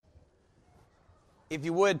If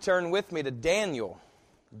you would, turn with me to Daniel.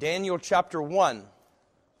 Daniel chapter 1.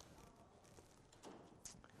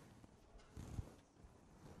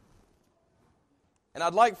 And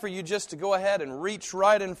I'd like for you just to go ahead and reach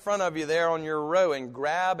right in front of you there on your row and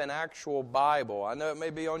grab an actual Bible. I know it may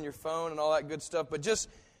be on your phone and all that good stuff, but just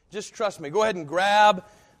trust me. Go ahead and grab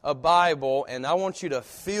a Bible, and I want you to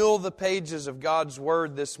feel the pages of God's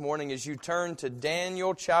Word this morning as you turn to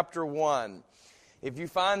Daniel chapter 1. If you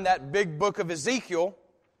find that big book of Ezekiel,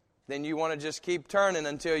 then you want to just keep turning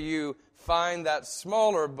until you find that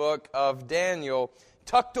smaller book of Daniel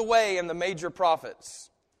tucked away in the major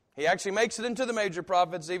prophets. He actually makes it into the major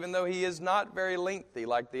prophets, even though he is not very lengthy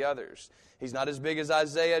like the others. He's not as big as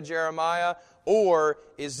Isaiah, Jeremiah, or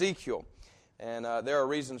Ezekiel. And there are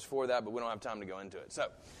reasons for that, but we don't have time to go into it. So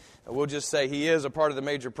we'll just say he is a part of the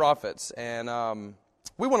major prophets. And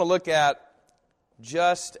we want to look at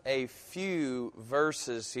just a few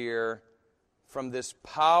verses here from this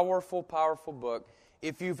powerful, powerful book.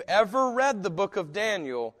 If you've ever read the book of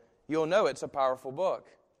Daniel, you'll know it's a powerful book.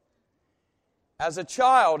 As a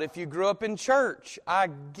child, if you grew up in church, I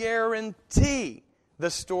guarantee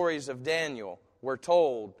the stories of Daniel were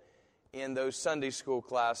told in those Sunday school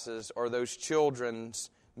classes or those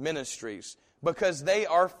children's ministries because they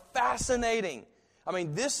are fascinating. I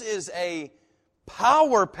mean, this is a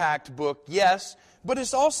power-packed book, yes, but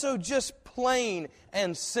it's also just plain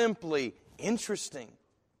and simply interesting. It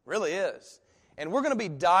really is. And we're going to be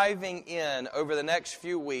diving in over the next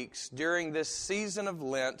few weeks during this season of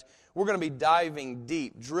Lent. We're going to be diving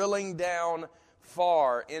deep, drilling down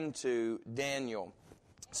far into Daniel.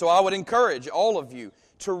 So I would encourage all of you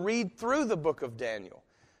to read through the book of Daniel.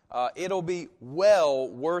 It'll be well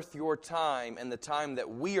worth your time and the time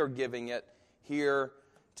that we are giving it here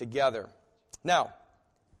together. Now,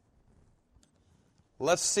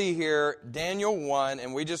 let's see here, Daniel 1,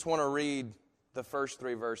 and we just want to read the first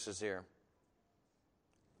 3 verses here.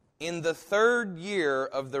 In the 3rd year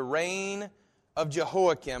of the reign of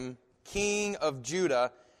Jehoiakim, king of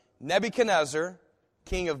Judah, Nebuchadnezzar,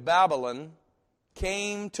 king of Babylon,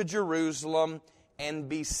 came to Jerusalem and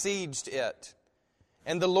besieged it.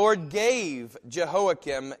 And the Lord gave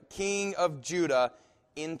Jehoiakim, king of Judah,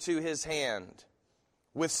 into his hand,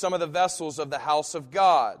 with some of the vessels of the house of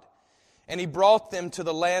God. And he brought them to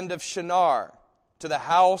the land of Shinar, to the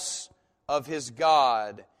house of his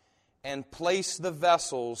God, and placed the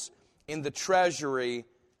vessels in the treasury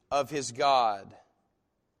of his God.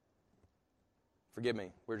 Forgive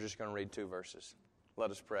me, we're just going to read 2 verses.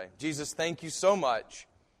 Let us pray. Jesus, thank you so much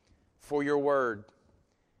for your word.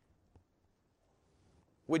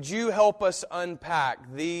 Would you help us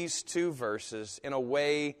unpack these 2 verses in a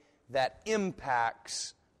way that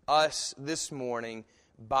impacts us this morning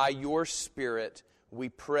by your Spirit? We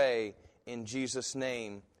pray in Jesus'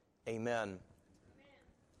 name. Amen.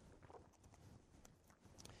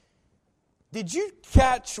 Did you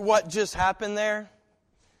catch what just happened there?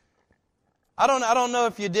 I don't know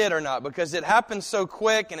if you did or not, because it happened so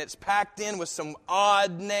quick and it's packed in with some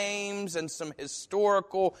odd names and some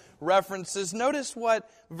historical references. Notice what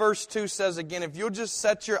verse 2 says again. If you'll just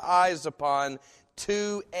set your eyes upon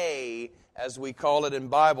 2a, as we call it in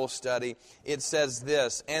Bible study, it says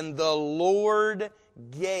this, and the Lord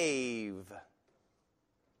gave.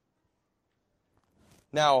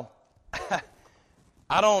 Now,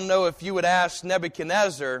 I don't know if you would ask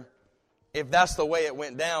Nebuchadnezzar if that's the way it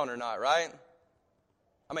went down or not, right?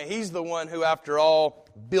 I mean, he's the one who, after all,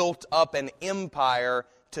 built up an empire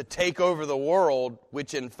to take over the world,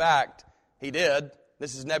 which in fact he did.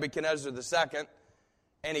 This is Nebuchadnezzar II,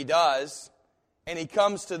 and he does. And he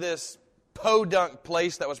comes to this podunk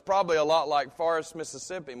place that was probably a lot like Forest,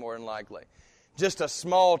 Mississippi, more than likely. Just a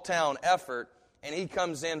small town effort, and he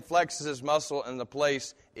comes in, flexes his muscle, and the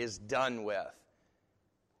place is done with.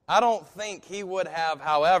 I don't think he would have,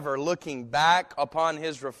 however, looking back upon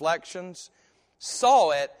his reflections, saw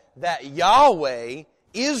it that Yahweh,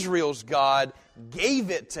 Israel's God, gave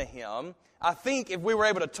it to him. I think if we were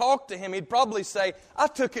able to talk to him, he'd probably say, I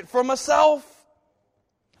took it for myself.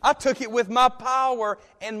 I took it with my power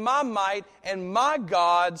and my might, and my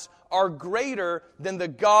gods are greater than the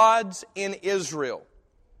gods in Israel.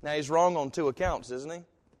 Now, he's wrong on 2 accounts, isn't he?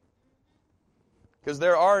 Because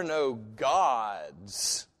there are no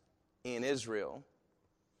gods in Israel.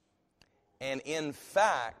 And in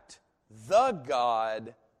fact, the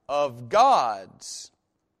God of gods,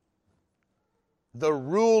 the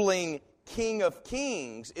ruling King of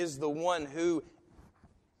Kings, is the one who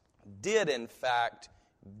did in fact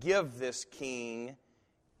give this king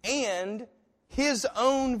and his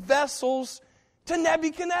own vessels to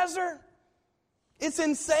Nebuchadnezzar. It's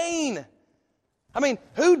insane. I mean,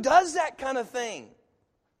 who does that kind of thing?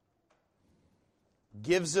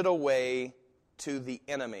 gives it away to the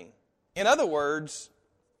enemy. In other words,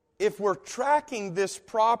 if we're tracking this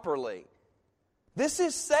properly, this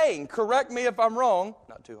is saying, correct me if I'm wrong,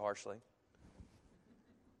 not too harshly,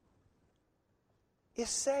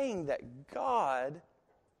 it's saying that God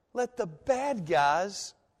let the bad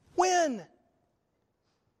guys win.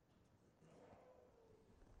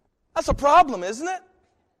 That's a problem, isn't it?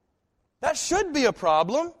 That should be a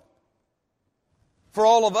problem for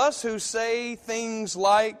all of us who say things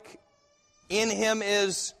like, in Him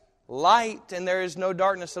is light and there is no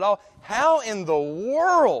darkness at all. How in the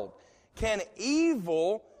world can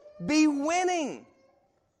evil be winning?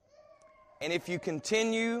 And if you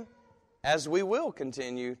continue, as we will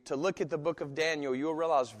continue, to look at the book of Daniel, you'll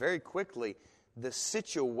realize very quickly the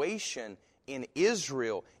situation in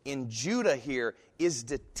Israel, in Judah here, is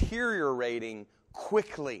deteriorating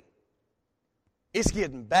quickly. It's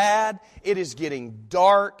getting bad. It is getting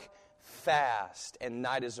dark fast, and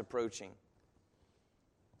night is approaching.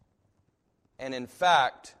 And in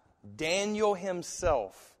fact, Daniel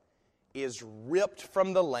himself is ripped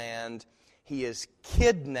from the land. He is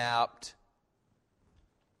kidnapped,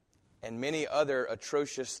 and many other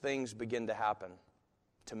atrocious things begin to happen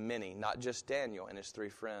to many, not just Daniel and his 3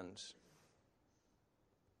 friends.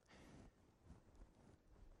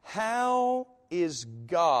 How is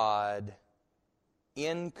God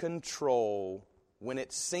in control when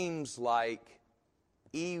it seems like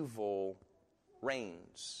evil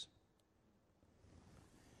reigns?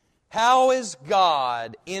 How is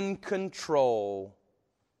God in control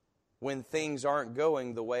when things aren't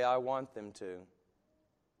going the way I want them to?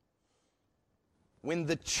 When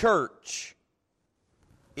the church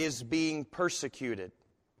is being persecuted.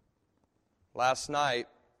 Last night,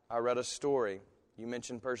 I read a story. You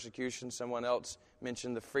mentioned persecution. Someone else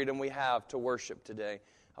mentioned the freedom we have to worship today.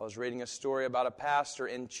 I was reading a story about a pastor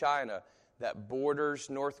in China that borders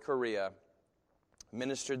North Korea.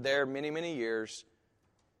 Ministered there many, many years.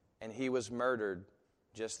 And he was murdered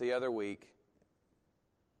just the other week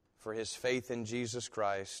for his faith in Jesus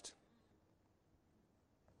Christ.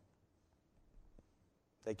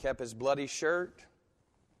 They kept his bloody shirt.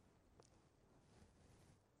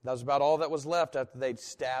 That was about all that was left after they'd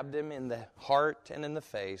stabbed him in the heart and in the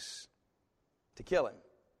face to kill him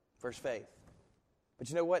for his faith. But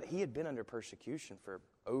you know what? He had been under persecution for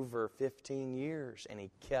over 15 years, and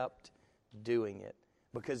he kept doing it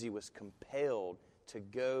because he was compelled to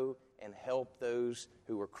go and help those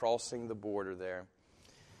who were crossing the border there.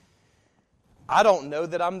 I don't know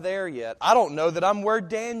that I'm there yet. I don't know that I'm where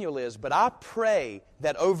Daniel is, but I pray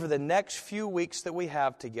that over the next few weeks that we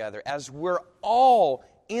have together, as we're all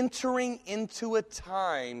entering into a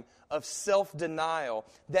time of self-denial,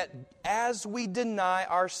 that as we deny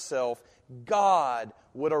ourselves, God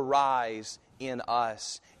would arise in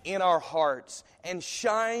us, in our hearts, and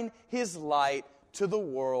shine His light to the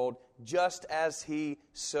world just as He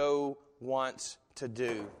so wants to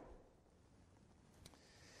do.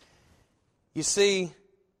 You see,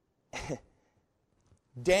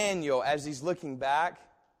 Daniel, as he's looking back,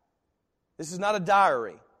 this is not a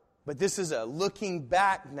diary, but this is a looking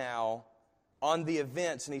back now on the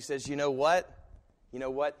events. And he says, you know what? You know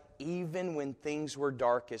what? Even when things were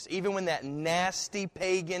darkest, even when that nasty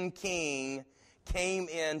pagan king came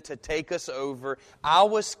in to take us over, I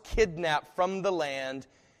was kidnapped from the land,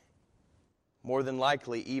 more than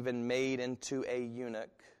likely even made into a eunuch.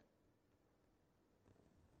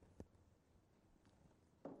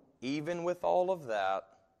 Even with all of that,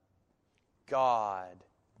 God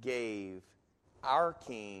gave our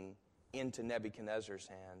king into Nebuchadnezzar's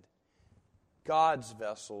hand. God's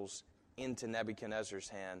vessels into Nebuchadnezzar's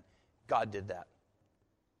hand. God did that.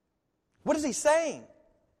 What is he saying?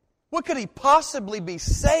 What could he possibly be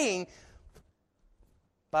saying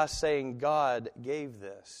by saying God gave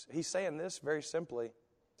this? He's saying this very simply.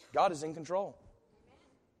 God is in control.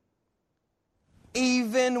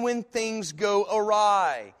 Even when things go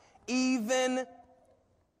awry, even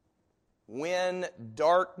when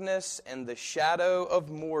darkness and the shadow of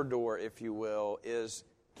Mordor, if you will, is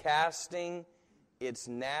casting its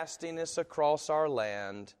nastiness across our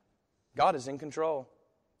land, God is in control.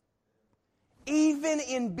 Even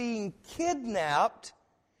in being kidnapped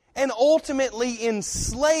and ultimately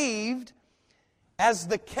enslaved as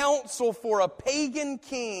the counsel for a pagan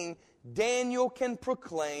king, Daniel can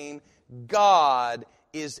proclaim God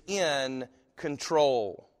is in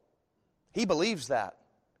control. He believes that.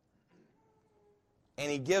 And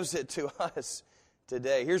He gives it to us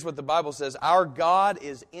today. Here's what the Bible says. Our God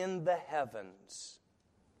is in the heavens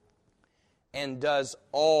and does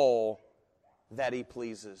all that He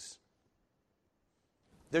pleases.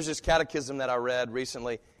 There's this catechism that I read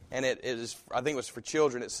recently. and it is, I think it was for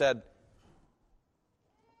children. It said,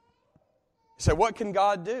 what can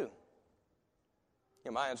God do?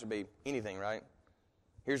 My answer would be anything, right?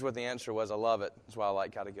 Here's what the answer was. I love it. That's why I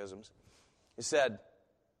like catechisms. It said,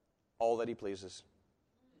 all that He pleases.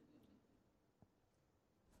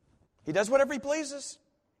 He does whatever He pleases.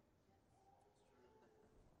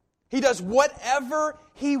 He does whatever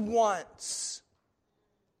He wants.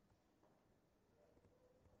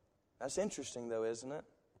 That's interesting, though, isn't it?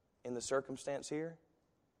 In the circumstance here.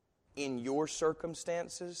 In your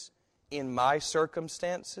circumstances. In my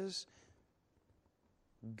circumstances.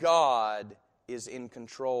 God is in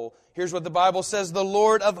control. Here's what the Bible says. The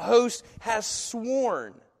Lord of hosts has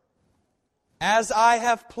sworn, as I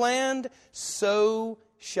have planned, so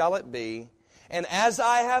shall it be. And as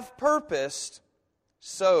I have purposed,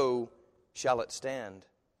 so shall it stand.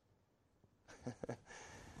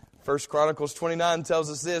 1 Chronicles 29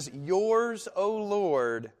 tells us this. Yours, O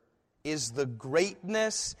Lord, is the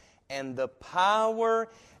greatness and the power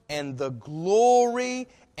and the glory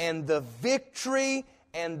and the victory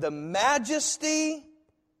and the majesty,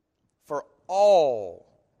 for all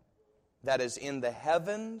that is in the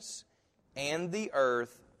heavens and the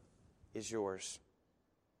earth is yours.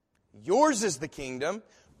 Yours is the kingdom,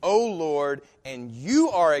 O Lord, and you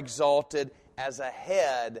are exalted as a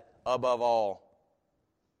head above all.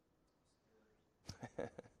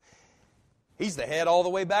 He's the head all the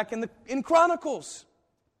way back in Chronicles.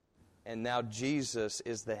 And now Jesus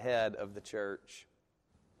is the head of the church.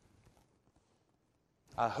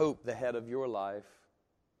 I hope the head of your life,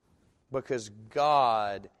 because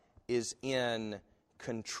God is in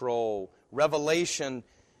control. Revelation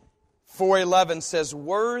 4:11 says,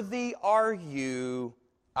 worthy are you,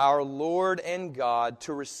 our Lord and God,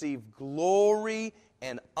 to receive glory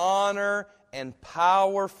and honor and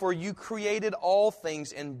power, for you created all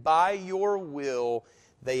things, and by your will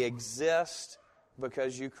they exist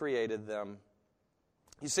because you created them.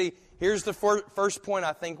 You see, here's the first point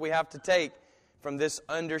I think we have to take from this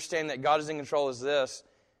understanding that God is in control is this.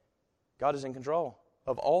 God is in control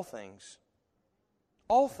of all things.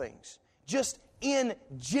 All things. Just in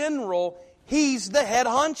general, He's the head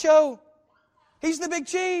honcho. He's the big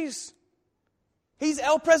cheese. He's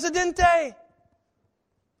El Presidente.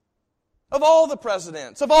 Of all the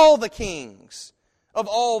presidents, of all the kings, of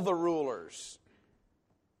all the rulers.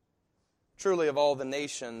 Truly of all the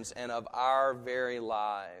nations and of our very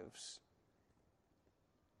lives.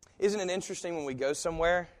 Isn't it interesting when we go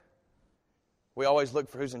somewhere, we always look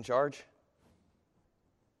for who's in charge?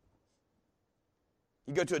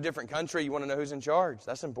 You go to a different country, you want to know who's in charge.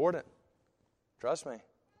 That's important. Trust me.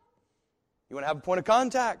 You want to have a point of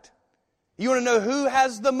contact. You want to know who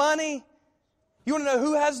has the money. You want to know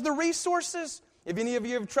who has the resources. If any of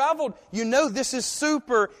you have traveled, you know this is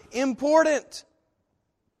super important.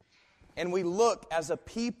 And we look as a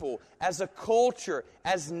people, as a culture,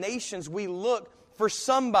 as nations, we look for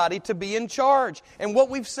somebody to be in charge. And what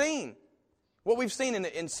we've seen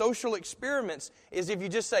in social experiments is if you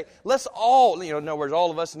just say, let's all, in other words,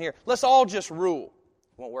 all of us in here, let's all just rule.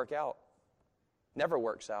 It won't work out. Never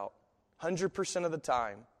works out. 100% of the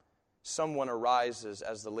time, someone arises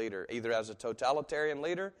as the leader, either as a totalitarian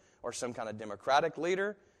leader or some kind of democratic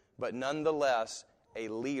leader, but nonetheless, a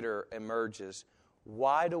leader emerges.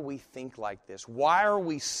 Why do we think like this? Why are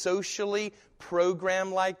we socially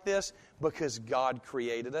programmed like this? Because God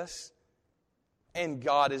created us. And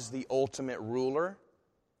God is the ultimate ruler.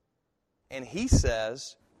 And He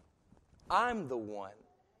says, I'm the one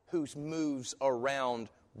who moves around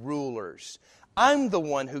rulers. I'm the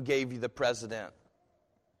one who gave you the president.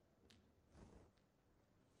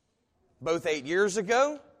 Both 8 years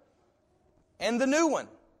ago and the new one.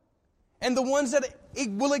 And the ones that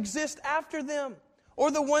will exist after them. Or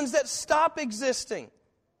the ones that stop existing.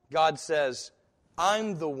 God says,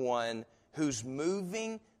 I'm the one who's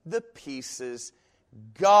moving the pieces.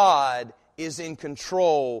 God is in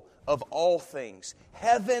control of all things.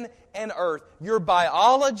 Heaven and earth. Your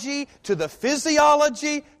biology, to the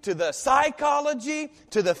physiology, to the psychology,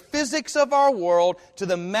 to the physics of our world, to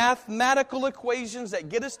the mathematical equations that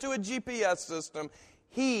get us to a GPS system.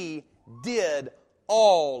 He did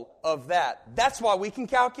all of that. That's why we can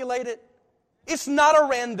calculate it. It's not a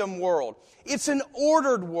random world. It's an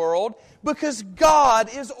ordered world because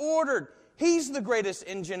God is ordered. He's the greatest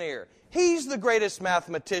engineer. He's the greatest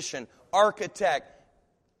mathematician, architect,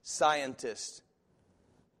 scientist,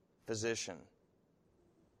 physician,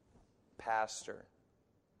 pastor,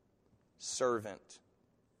 servant,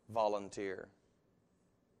 volunteer.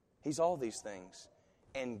 He's all these things.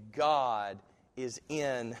 And God is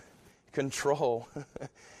in control.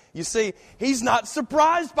 You see, he's not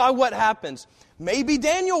surprised by what happens. Maybe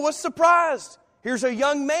Daniel was surprised. Here's a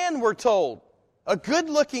young man, we're told. A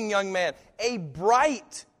good-looking young man. A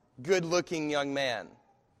bright, good-looking young man.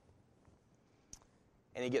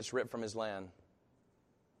 And he gets ripped from his land.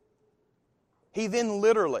 He then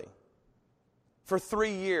literally, for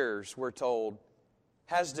 3 years, we're told,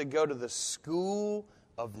 has to go to the school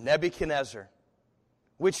of Nebuchadnezzar,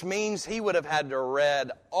 which means he would have had to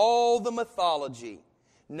read all the mythology,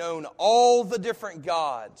 known all the different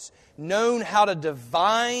gods, known how to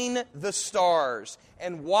divine the stars,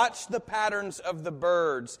 and watch the patterns of the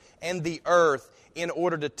birds and the earth in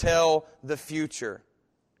order to tell the future.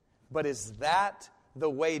 But is that the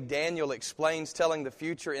way Daniel explains telling the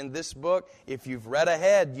future in this book? If you've read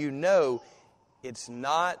ahead, you know it's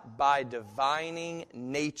not by divining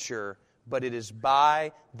nature, but it is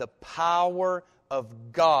by the power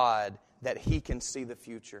of God that he can see the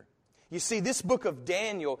future. You see, this book of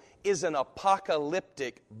Daniel is an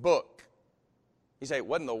apocalyptic book. You say,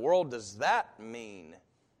 what in the world does that mean?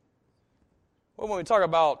 Well, when we talk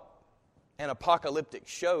about an apocalyptic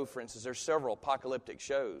show, for instance, there's several apocalyptic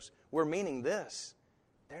shows. We're meaning this.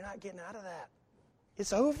 They're not getting out of that.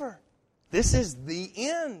 It's over. This is the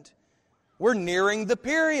end. We're nearing the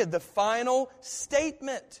period, the final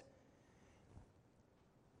statement.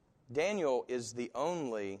 Daniel is the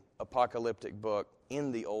only apocalyptic book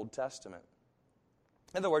in the Old Testament.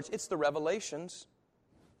 In other words, it's the revelations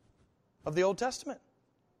of the Old Testament.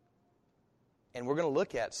 And we're going to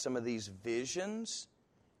look at some of these visions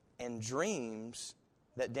and dreams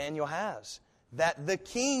that Daniel has, that the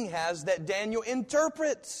king has, that Daniel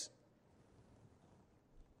interprets.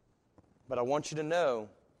 But I want you to know,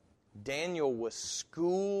 Daniel was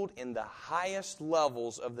schooled in the highest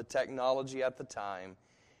levels of the technology at the time,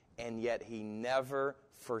 and yet he never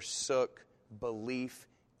forsook belief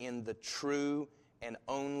in the true and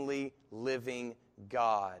only living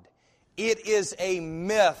God. It is a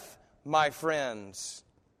myth, my friends,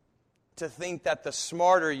 to think that the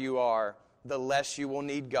smarter you are, the less you will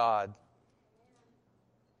need God.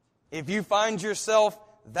 If you find yourself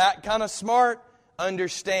that kind of smart,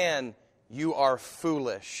 understand you are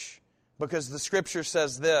foolish. Because the Scripture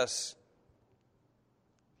says this,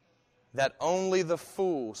 that only the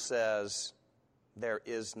fool says, there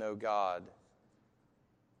is no God.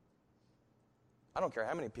 I don't care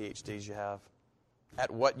how many PhDs you have,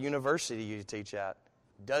 at what university you teach at,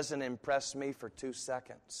 doesn't impress me for 2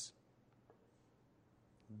 seconds.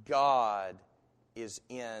 God is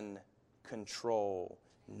in control.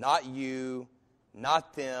 Not you,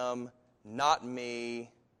 not them, not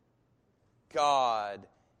me. God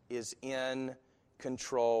is in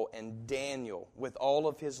control. And Daniel, with all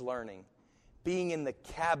of his learning, being in the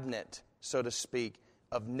cabinet, so to speak,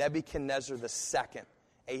 of Nebuchadnezzar II,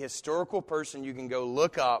 a historical person you can go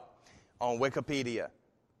look up on Wikipedia.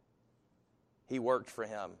 He worked for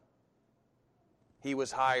him. He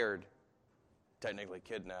was hired, technically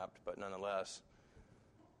kidnapped, but nonetheless.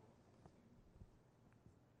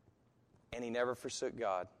 And he never forsook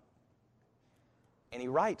God. And he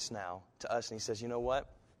writes now to us, and he says, you know what?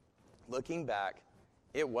 Looking back,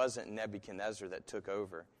 it wasn't Nebuchadnezzar that took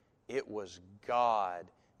over. It was God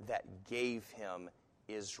that gave him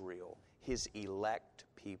Israel, his elect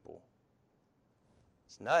people.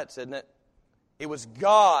 It's nuts, isn't it? It was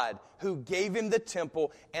God who gave him the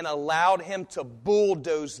temple and allowed him to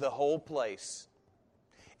bulldoze the whole place.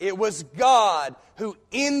 It was God who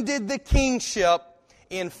ended the kingship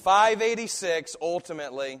in 586,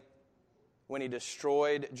 ultimately, when he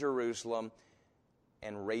destroyed Jerusalem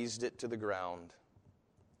and razed it to the ground.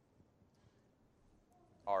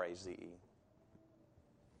 R-A-Z-E.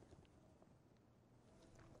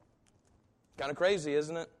 Kind of crazy,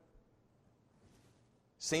 isn't it?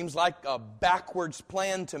 Seems like a backwards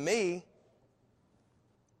plan to me.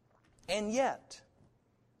 And yet,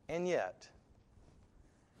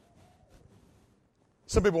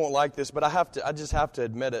 some people won't like this, but I just have to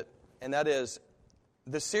admit it. And that is,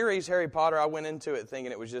 the series Harry Potter, I went into it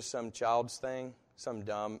thinking it was just some child's thing, some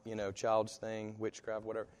dumb, child's thing, witchcraft,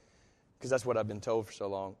 whatever. Because that's what I've been told for so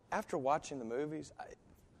long. After watching the movies,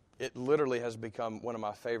 it literally has become one of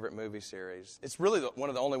my favorite movie series. It's really one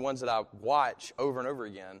of the only ones that I watch over and over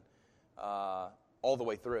again, all the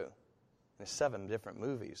way through. And it's 7 different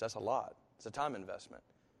movies. That's a lot. It's a time investment.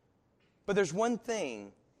 But there's one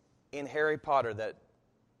thing in Harry Potter that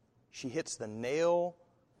she hits the nail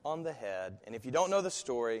on the head. And if you don't know the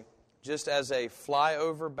story, just as a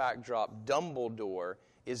flyover backdrop, Dumbledore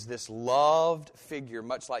is this loved figure,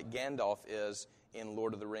 much like Gandalf is in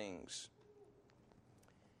Lord of the Rings.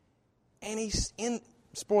 And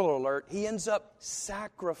spoiler alert, he ends up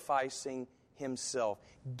sacrificing himself,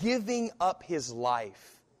 giving up his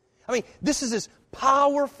life. I mean, this is this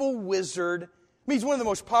powerful wizard. I mean, he's one of the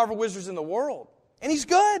most powerful wizards in the world. And he's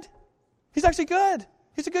good. He's actually good.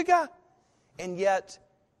 He's a good guy. And yet,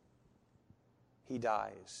 he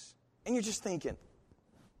dies. And you're just thinking,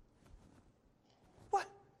 what?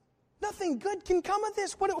 Nothing good can come of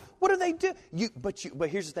this. What do they do? But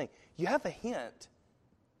here's the thing. You have a hint.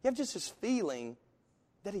 You have just this feeling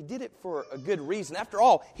that he did it for a good reason. After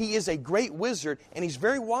all, he is a great wizard, and he's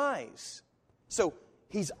very wise. So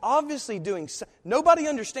he's obviously doing... Nobody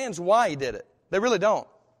understands why he did it. They really don't.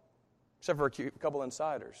 Except for a couple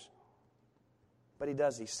insiders. But he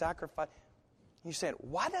does. He sacrificed. You're saying,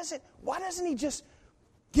 why doesn't he just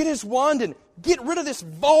get his wand and get rid of this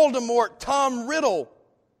Voldemort, Tom Riddle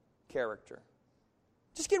character?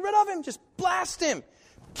 Just get rid of him. Just blast him.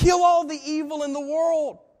 Kill all the evil in the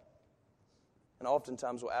world. And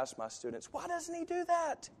oftentimes we'll ask my students, why doesn't he do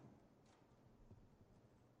that?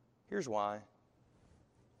 Here's why.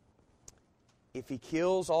 If he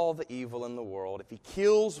kills all the evil in the world, if he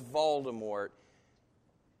kills Voldemort,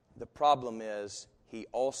 the problem is he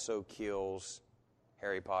also kills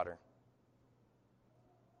Harry Potter.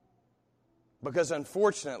 Because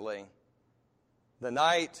unfortunately, the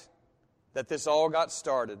night that this all got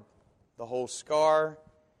started, the whole Scar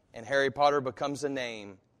and Harry Potter becomes a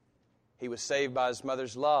name. He was saved by his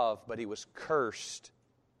mother's love, but he was cursed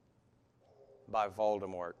by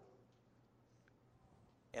Voldemort.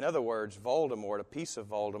 In other words, Voldemort, a piece of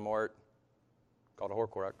Voldemort, called a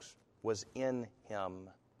Horcrux, was in him.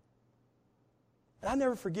 And I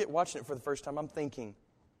never forget watching it for the first time. I'm thinking,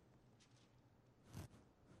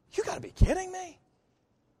 you got to be kidding me.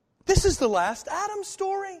 This is the last Adam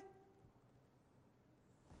story.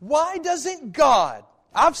 Why doesn't God,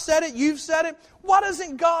 I've said it, you've said it, why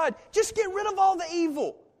doesn't God just get rid of all the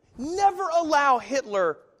evil? Never allow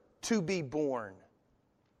Hitler to be born.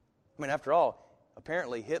 I mean, after all,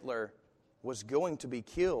 apparently Hitler was going to be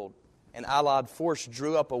killed. An Allied force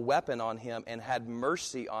drew up a weapon on him and had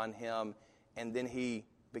mercy on him, and then he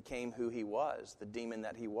became who he was, the demon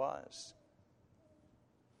that he was.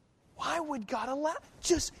 Why would God allow?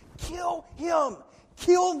 Just kill him.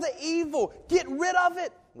 Kill the evil. Get rid of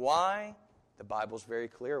it. Why? The Bible's very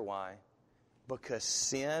clear why. Because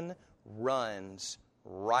sin runs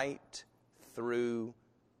right through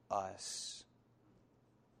us.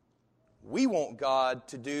 We want God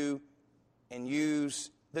to do and use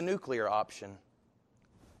the nuclear option.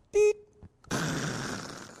 Beep.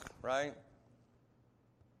 Right?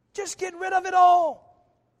 Just get rid of it all.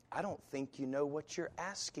 I don't think you know what you're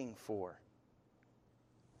asking for.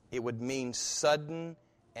 It would mean sudden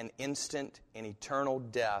and instant and eternal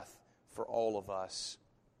death for all of us.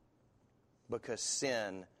 Because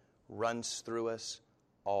sin runs through us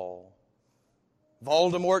all.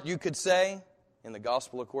 Voldemort, you could say, in the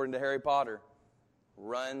Gospel according to Harry Potter,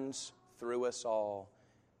 runs through us all.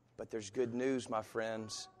 But there's good news, my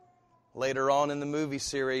friends. Later on in the movie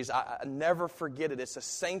series, I never forget it. It's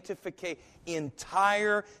a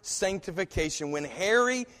entire sanctification. When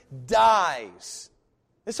Harry dies,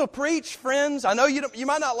 this will preach, friends. I know you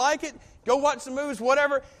might not like it. Go watch the movies,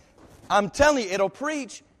 whatever. I'm telling you, it'll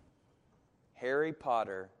preach. Harry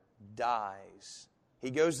Potter dies.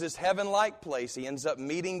 He goes to this heaven-like place. He ends up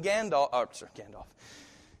meeting Gandalf. Gandalf.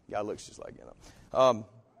 Guy looks just like Gandalf.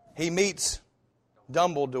 He meets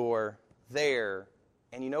Dumbledore there.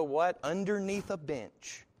 And you know what? Underneath a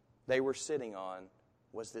bench they were sitting on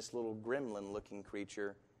was this little gremlin-looking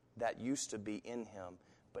creature that used to be in him,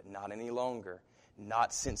 but not any longer.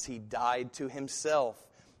 Not since he died to himself.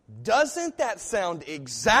 Doesn't that sound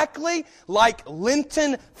exactly like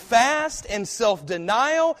Lenten fast and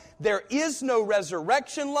self-denial? There is no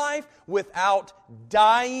resurrection life without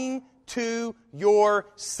dying to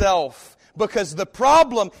yourself. Because the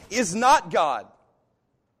problem is not God.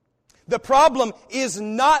 The problem is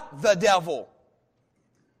not the devil.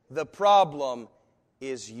 The problem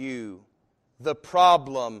is you. The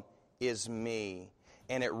problem is me.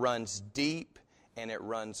 And it runs deep and it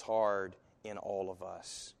runs hard in all of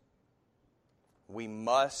us. We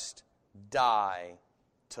must die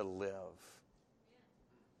to live.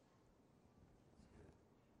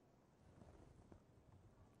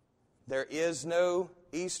 There is no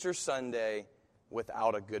Easter Sunday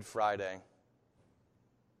without a Good Friday.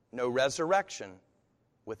 No resurrection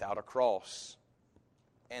without a cross.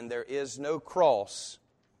 And there is no cross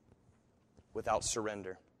without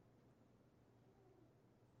surrender.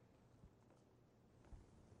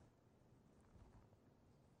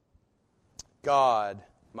 God,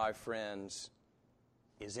 my friends,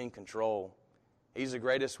 is in control. He's the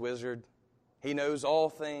greatest wizard. He knows all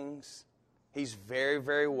things. He's very,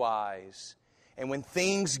 very wise. And when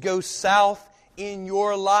things go south in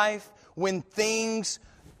your life, when things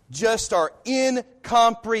just are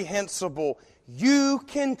incomprehensible, you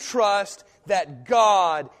can trust that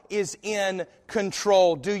God is in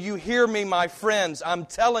control. Do you hear me, my friends? I'm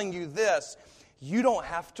telling you this. You don't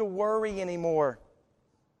have to worry anymore.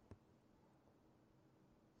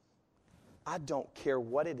 I don't care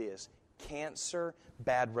what it is. Cancer,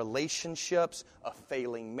 bad relationships, a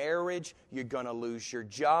failing marriage, you're going to lose your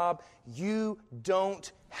job. You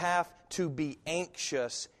don't have to be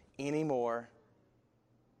anxious anymore.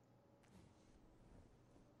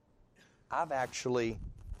 I've actually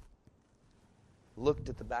looked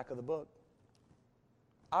at the back of the book.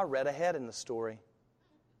 I read ahead in the story.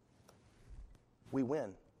 We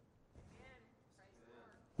win.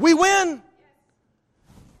 We win!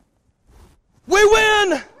 We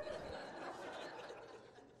win!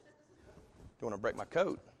 Don't want to break my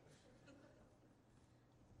coat.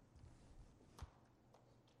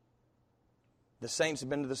 The Saints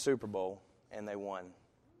have been to the Super Bowl, and they won.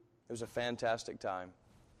 It was a fantastic time.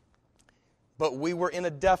 But we were in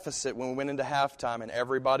a deficit when we went into halftime, and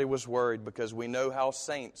everybody was worried because we know how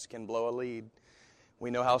Saints can blow a lead.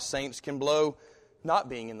 We know how Saints can blow not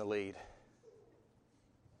being in the lead.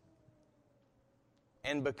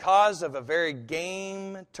 And because of a very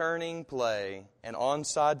game-turning play, an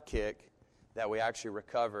onside kick that we actually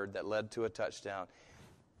recovered that led to a touchdown,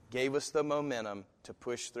 gave us the momentum to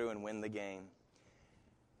push through and win the game.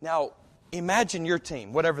 Now, imagine your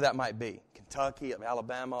team, whatever that might be. Kentucky,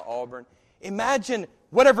 Alabama, Auburn. Imagine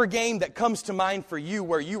whatever game that comes to mind for you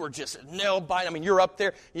where you were just nail-biting. I mean, you're up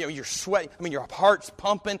there, you're sweating. I mean, your heart's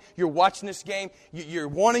pumping. You're watching this game. You're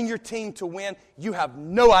wanting your team to win. You have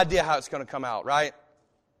no idea how it's going to come out, right?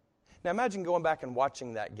 Now, imagine going back and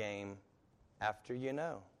watching that game after you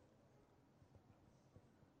know.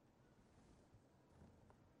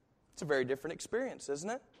 It's a very different experience, isn't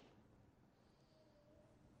it?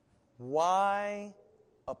 Why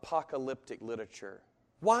apocalyptic literature?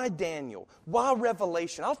 Why Daniel? Why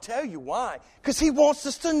Revelation? I'll tell you why. Because he wants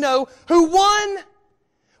us to know who won.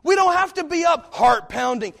 We don't have to be up heart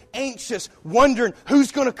pounding, anxious, wondering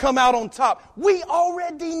who's going to come out on top. We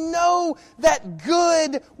already know that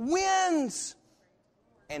good wins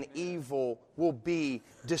and evil will be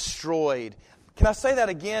destroyed. Can I say that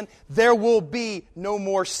again? There will be no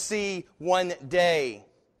more sea one day.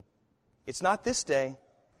 It's not this day,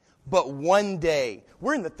 but one day.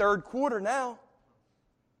 We're in the third quarter now.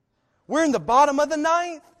 We're in the bottom of the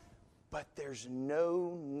ninth. But there's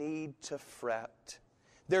no need to fret.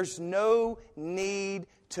 There's no need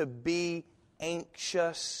to be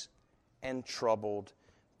anxious and troubled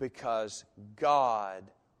because God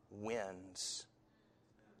wins.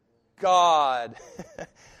 God.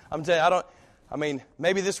 I'm telling you,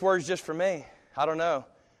 maybe this word's just for me. I don't know.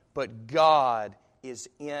 But God is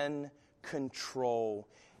in control.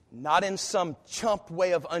 Not in some chump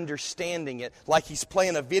way of understanding it, like he's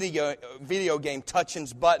playing a video game, touching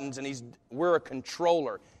buttons, and we're a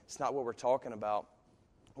controller. It's not what we're talking about.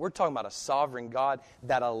 We're talking about a sovereign God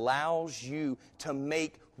that allows you to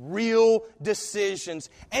make real decisions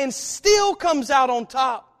and still comes out on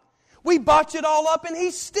top. We botch it all up and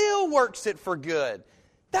He still works it for good.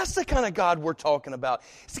 That's the kind of God we're talking about.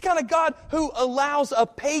 It's the kind of God who allows a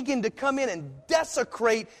pagan to come in and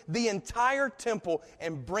desecrate the entire temple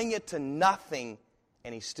and bring it to nothing,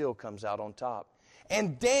 and He still comes out on top.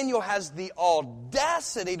 And Daniel has the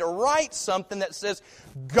audacity to write something that says,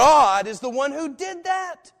 God is the one who did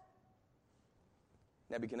that.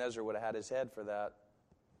 Nebuchadnezzar would have had his head for that.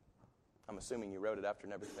 I'm assuming he wrote it after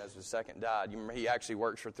Nebuchadnezzar II died. You remember, he actually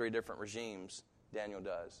works for 3 different regimes. Daniel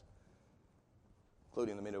does,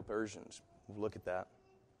 including the Medo-Persians. We'll look at that.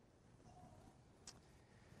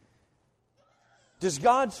 Does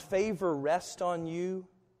God's favor rest on you?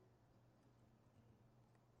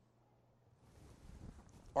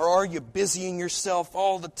 Or are you busying yourself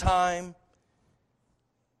all the time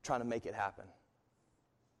trying to make it happen?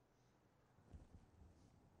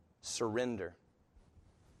 Surrender.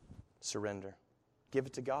 Surrender. Give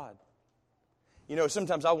it to God. You know,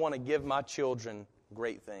 sometimes I want to give my children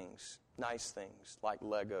great things, nice things, like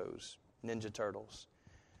Legos, Ninja Turtles.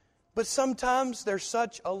 But sometimes they're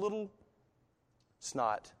such a little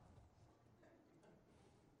snot.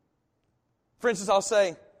 For instance, I'll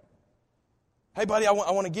say, hey, buddy, I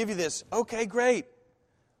want to give you this. Okay, great.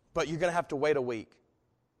 But you're going to have to wait a week.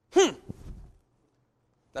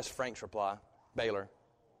 That's Frank's reply. Baylor.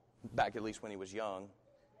 Back at least when he was young.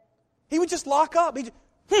 He would just lock up.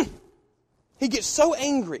 He gets so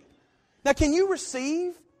angry. Now, can you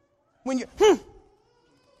receive when you...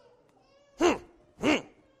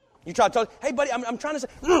 You try to talk, hey, buddy, I'm trying to say...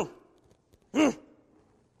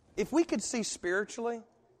 If we could see spiritually,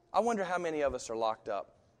 I wonder how many of us are locked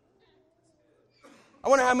up. I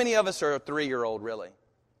wonder how many of us are a 3-year-old, really.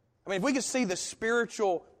 I mean, if we could see the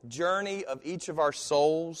spiritual journey of each of our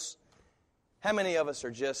souls, how many of us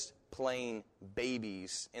are just plain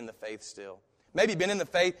babies in the faith still? Maybe been in the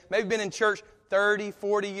faith, maybe been in church 30,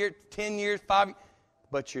 40 years, 10 years, 5 years,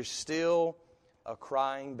 but you're still a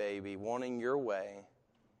crying baby wanting your way,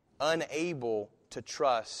 unable to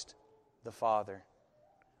trust the Father,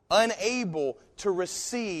 unable to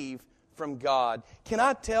receive from God. Can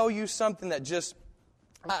I tell you something that just,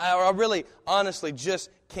 I really honestly just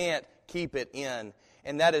can't keep it in,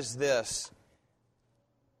 and that is this.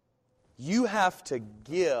 You have to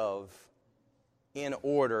give in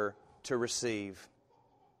order to receive.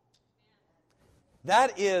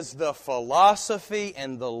 That is the philosophy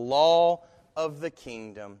and the law of the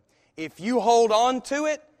kingdom. If you hold on to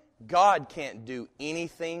it, God can't do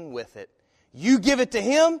anything with it. You give it to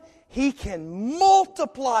Him, He can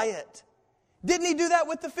multiply it. Didn't He do that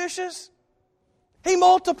with the fishes? He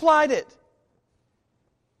multiplied it.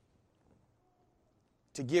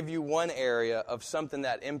 To give you one area of something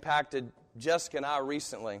that impacted Jessica and I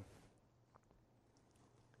recently.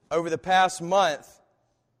 Over the past month,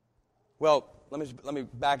 well, let me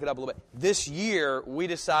back it up a little bit. This year, we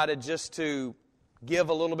decided just to give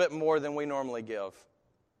a little bit more than we normally give.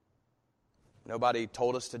 Nobody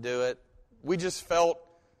told us to do it. We just felt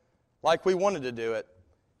like we wanted to do it.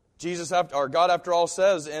 God, after all,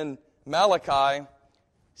 says in Malachi,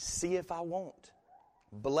 "See if I won't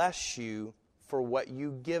bless you for what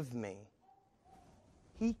you give me."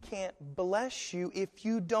 He can't bless you if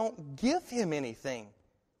you don't give Him anything.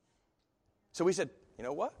 So we said, you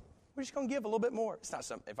know what? We're just going to give a little bit more. It's not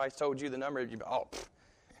something. If I told you the number, you'd be, I'll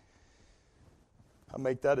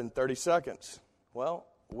make that in 30 seconds. Well,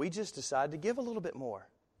 we just decided to give a little bit more.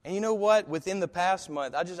 And you know what? Within the past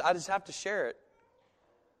month, I just have to share it.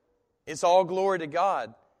 It's all glory to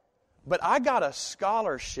God. But I got a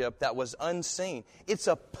scholarship that was unseen. It's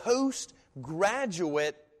a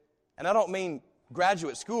postgraduate, and I don't mean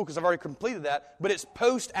graduate school because I've already completed that, but it's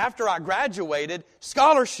post after I graduated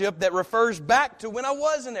scholarship that refers back to when I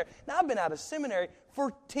was in there. Now, I've been out of seminary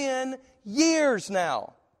for 10 years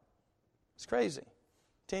now. It's crazy.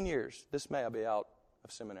 10 years. This May I'll be out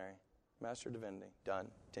of seminary. Master of Divinity.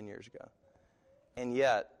 Done 10 years ago. And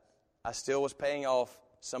yet, I still was paying off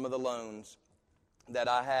some of the loans that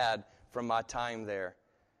I had from my time there.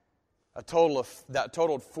 That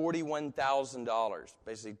totaled $41,000,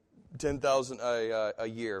 basically $10,000 a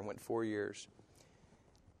year. Went 4 years,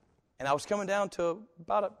 and I was coming down to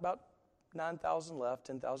about $9,000 left,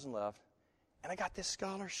 $10,000 left, and I got this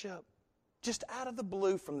scholarship just out of the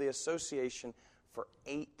blue from the association for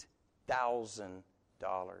 $8,000.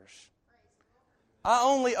 I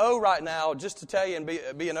only owe right now, just to tell you and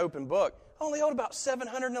be an open book, I only owed about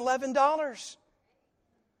 $711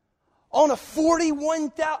 on a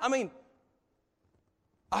 $41,000. I mean,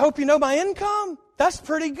 I hope you know my income. That's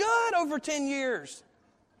pretty good over 10 years.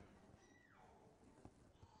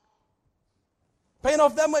 Paying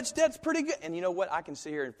off that much debt's pretty good. And you know what? I can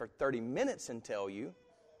sit here for 30 minutes and tell you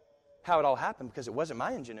how it all happened because it wasn't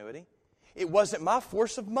my ingenuity. It wasn't my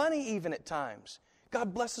force of money even at times.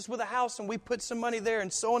 God blessed us with a house and we put some money there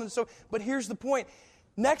and so on and so on. But here's the point.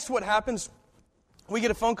 Next, what happens, we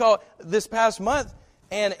get a phone call this past month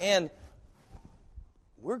and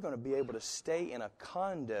we're going to be able to stay in a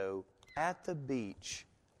condo at the beach,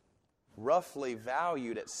 roughly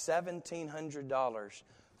valued at $1,700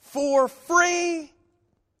 for free.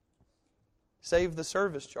 Save the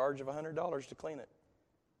service charge of $100 to clean it.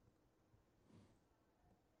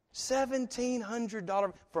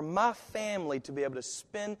 $1,700 for my family to be able to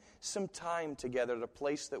spend some time together at a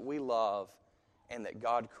place that we love and that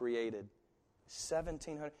God created.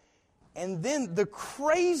 $1,700. And then the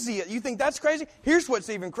craziest, you think that's crazy? Here's what's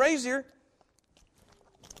even crazier.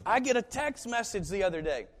 I get a text message the other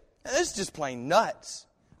day. Now, this is just plain nuts.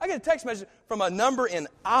 I get a text message from a number in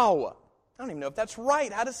Iowa. I don't even know if that's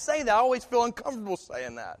right, how to say that. I always feel uncomfortable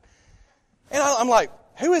saying that. And I'm like,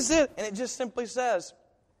 who is it? And it just simply says,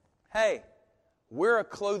 hey, we're a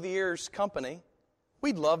clothier's company.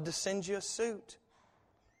 We'd love to send you a suit.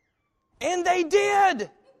 And they did.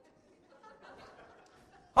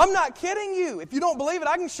 I'm not kidding you. If you don't believe it,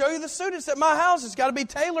 I can show you the suit. It's at my house. It's got to be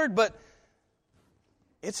tailored, but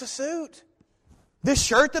it's a suit. This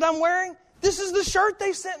shirt that I'm wearing, this is the shirt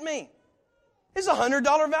they sent me. It's a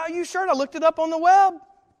 $100 value shirt. I looked it up on the web.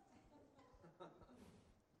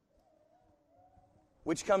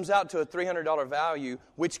 Which comes out to a $300 value,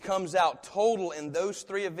 which comes out total in those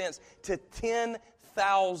three events to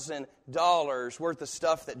 $10,000 worth of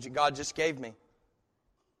stuff that God just gave me.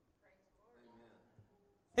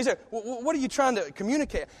 He said, what are you trying to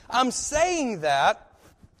communicate? I'm saying that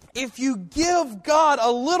if you give God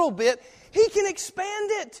a little bit, He can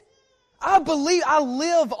expand it. I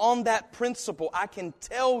live on that principle. I can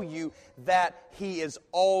tell you that He is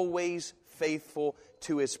always faithful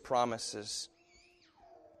to His promises.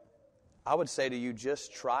 I would say to you,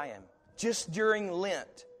 just try Him. Just during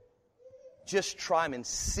Lent, just try Him and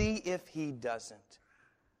see if He doesn't.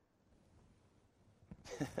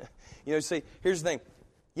 See, here's the thing.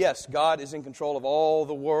 Yes, God is in control of all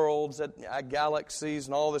the worlds, galaxies,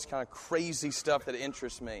 and all this kind of crazy stuff that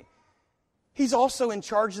interests me. He's also in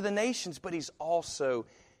charge of the nations, but He's also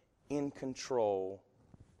in control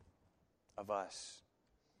of us,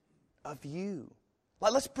 of you.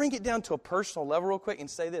 Let's bring it down to a personal level real quick and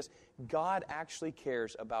say this. God actually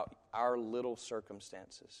cares about our little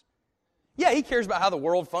circumstances. Yeah, He cares about how the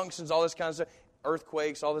world functions, all this kind of stuff,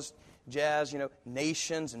 earthquakes, all this jazz,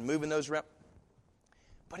 nations and moving those around.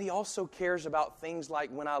 But He also cares about things like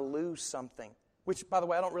when I lose something, which, by the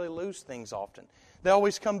way, I don't really lose things often. They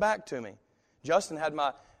always come back to me. Justin had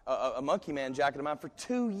a Monkey Man jacket of mine for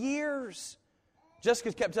 2 years.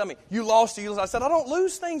 Jessica kept telling me, you lost it. I said, I don't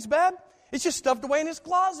lose things, Bab. It's just stuffed away in his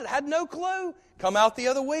closet. Had no clue. Come out the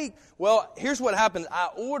other week. Well, here's what happened. I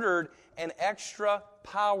ordered an extra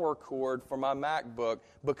power cord for my MacBook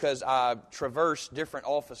because I traversed different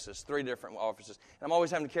offices, 3 different offices. And I'm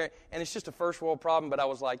always having to carry it. And it's just a first world problem, but I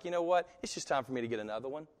was like, you know what? It's just time for me to get another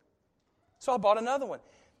one. So I bought another one.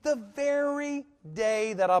 The very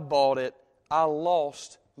day that I bought it, I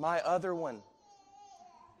lost my other one.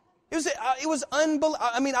 It was unbelievable.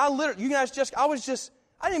 I mean, I didn't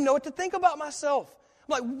even know what to think about myself.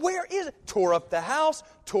 I'm like, where is it? Tore up the house,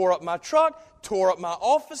 tore up my truck, tore up my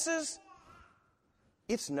offices.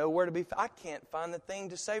 It's nowhere to be found. I can't find the thing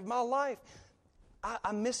to save my life.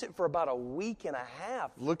 I miss it for about a week and a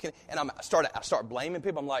half looking, and I start blaming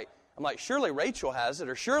people. I'm like, surely Rachel has it,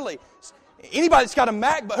 or surely anybody that's got a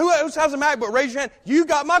MacBook. Who else has a MacBook? Raise your hand. You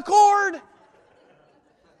got my cord.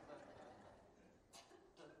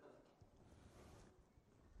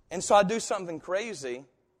 And so I do something crazy.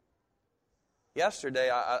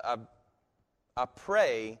 Yesterday, I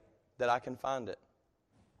pray that I can find it.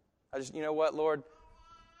 You know what, Lord?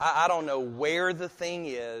 I don't know where the thing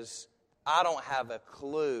is. I don't have a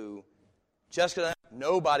clue. Jessica,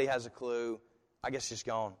 nobody has a clue. I guess it's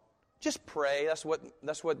gone. Just pray. That's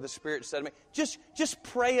what the Spirit said to me. Just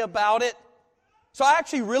pray about it. So I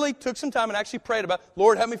actually really took some time and actually prayed about,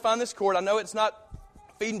 Lord, help me find this cord. I know it's not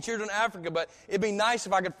feeding children in Africa, but it'd be nice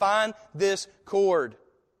if I could find this cord.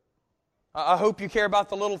 I hope you care about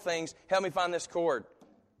the little things. Help me find this cord.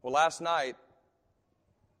 Well, last night,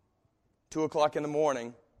 2 o'clock in the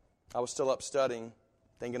morning, I was still up studying,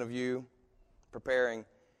 thinking of you, preparing.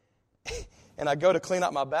 And I go to clean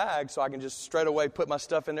out my bag so I can just straight away put my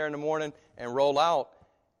stuff in there in the morning and roll out.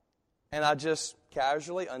 And I just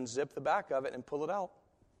casually unzip the back of it and pull it out.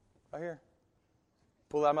 Right here.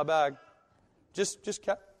 Pull it out of my bag.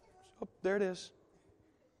 There it is.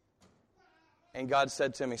 And God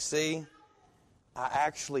said to me, see, I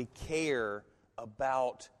actually care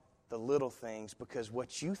about the little things, because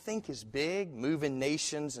what you think is big, moving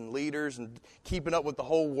nations and leaders and keeping up with the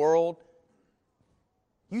whole world,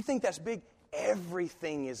 you think that's big.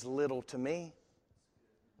 Everything is little to me.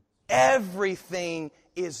 Everything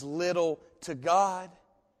is little to God.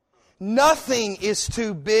 Nothing is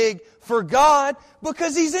too big for God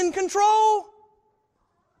because He's in control.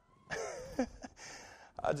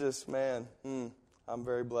 I'm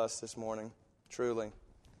very blessed this morning, truly.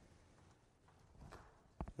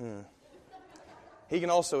 He can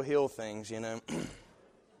also heal things,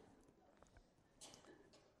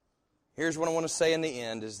 Here's what I want to say in the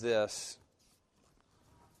end is this.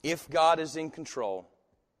 If God is in control,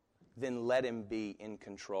 then let Him be in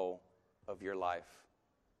control of your life.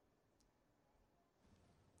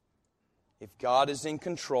 If God is in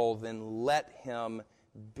control, then let Him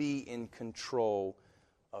be in control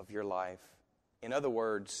of your life. In other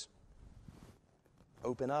words,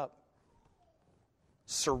 open up.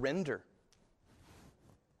 Surrender.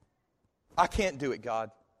 I can't do it,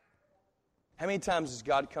 God. How many times has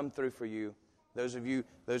God come through for you? Those of you,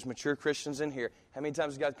 those mature Christians in here, how many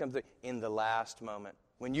times has God come through? In the last moment.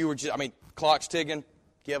 When you were clock's ticking,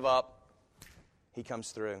 give up. He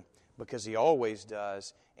comes through. Because He always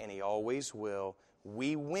does, and He always will.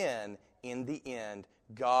 We win in the end.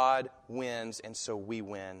 God wins, and so we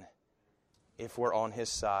win. If we're on His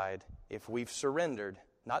side, if we've surrendered,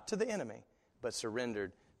 not to the enemy, but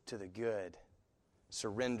surrendered to the good,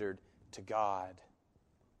 surrendered to God.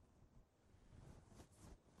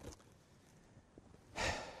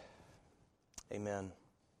 Amen.